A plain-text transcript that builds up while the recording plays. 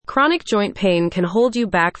Chronic joint pain can hold you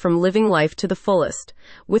back from living life to the fullest.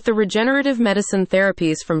 With the regenerative medicine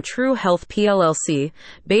therapies from True Health PLLC,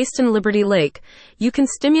 based in Liberty Lake, you can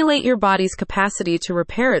stimulate your body's capacity to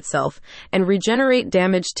repair itself and regenerate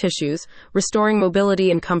damaged tissues, restoring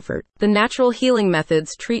mobility and comfort. The natural healing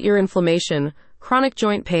methods treat your inflammation, chronic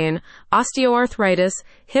joint pain, osteoarthritis,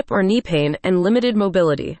 hip or knee pain, and limited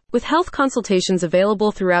mobility. With health consultations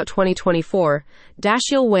available throughout 2024,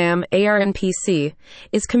 Dashiell Wham ARNPC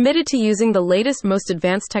is committed to using the latest, most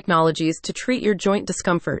advanced technologies to treat your joint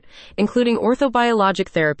discomfort, including orthobiologic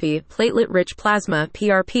therapy, platelet-rich plasma,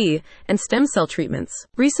 PRP, and stem cell treatments.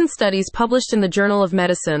 Recent studies published in the Journal of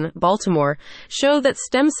Medicine, Baltimore, show that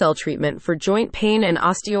stem cell treatment for joint pain and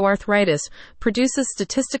osteoarthritis produces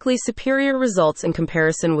statistically superior results in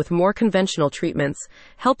comparison with more conventional treatments,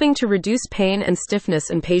 helping to reduce pain and stiffness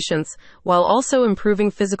in patients while also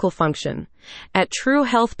improving physical function. At True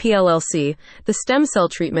Health PLLC, the stem cell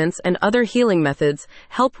treatments and other healing methods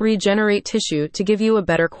help regenerate tissue to give you a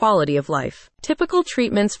better quality of life. Typical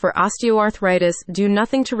treatments for osteoarthritis do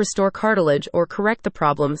nothing to restore cartilage or correct the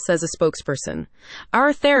problem, says a spokesperson.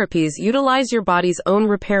 Our therapies utilize your body's own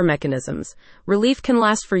repair mechanisms. Relief can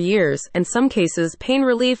last for years, and some cases, pain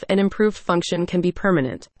relief and improved function can be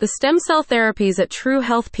permanent. The stem cell therapies at True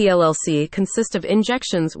Health PLLC consist of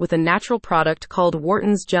injections with a natural product called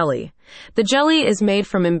Wharton's jelly. The jelly is made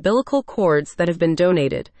from umbilical cords that have been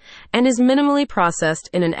donated and is minimally processed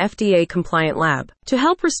in an FDA-compliant lab. To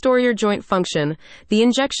help restore your joint function, the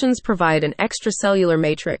injections provide an extracellular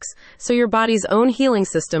matrix so your body's own healing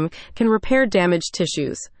system can repair damaged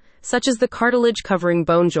tissues, such as the cartilage covering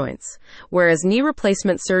bone joints, whereas knee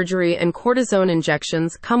replacement surgery and cortisone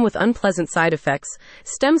injections come with unpleasant side effects.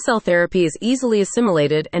 Stem cell therapy is easily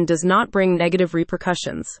assimilated and does not bring negative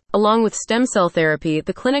repercussions. Along with stem cell therapy,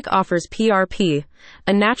 the clinic offers PRP,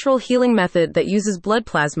 a natural healing method that uses blood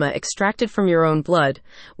plasma extracted from your own blood,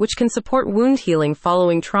 which can support wound healing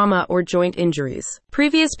following trauma or joint injuries.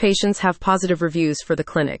 Previous patients have positive reviews for the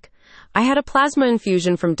clinic. I had a plasma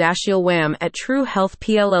infusion from Dashiell Wham at True Health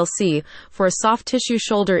PLLC for a soft tissue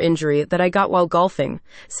shoulder injury that I got while golfing,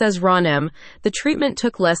 says Ron M. The treatment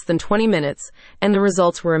took less than 20 minutes, and the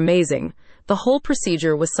results were amazing. The whole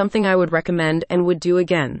procedure was something I would recommend and would do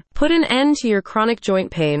again. Put an end to your chronic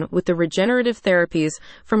joint pain with the regenerative therapies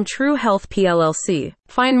from True Health PLLC.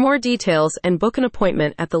 Find more details and book an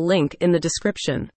appointment at the link in the description.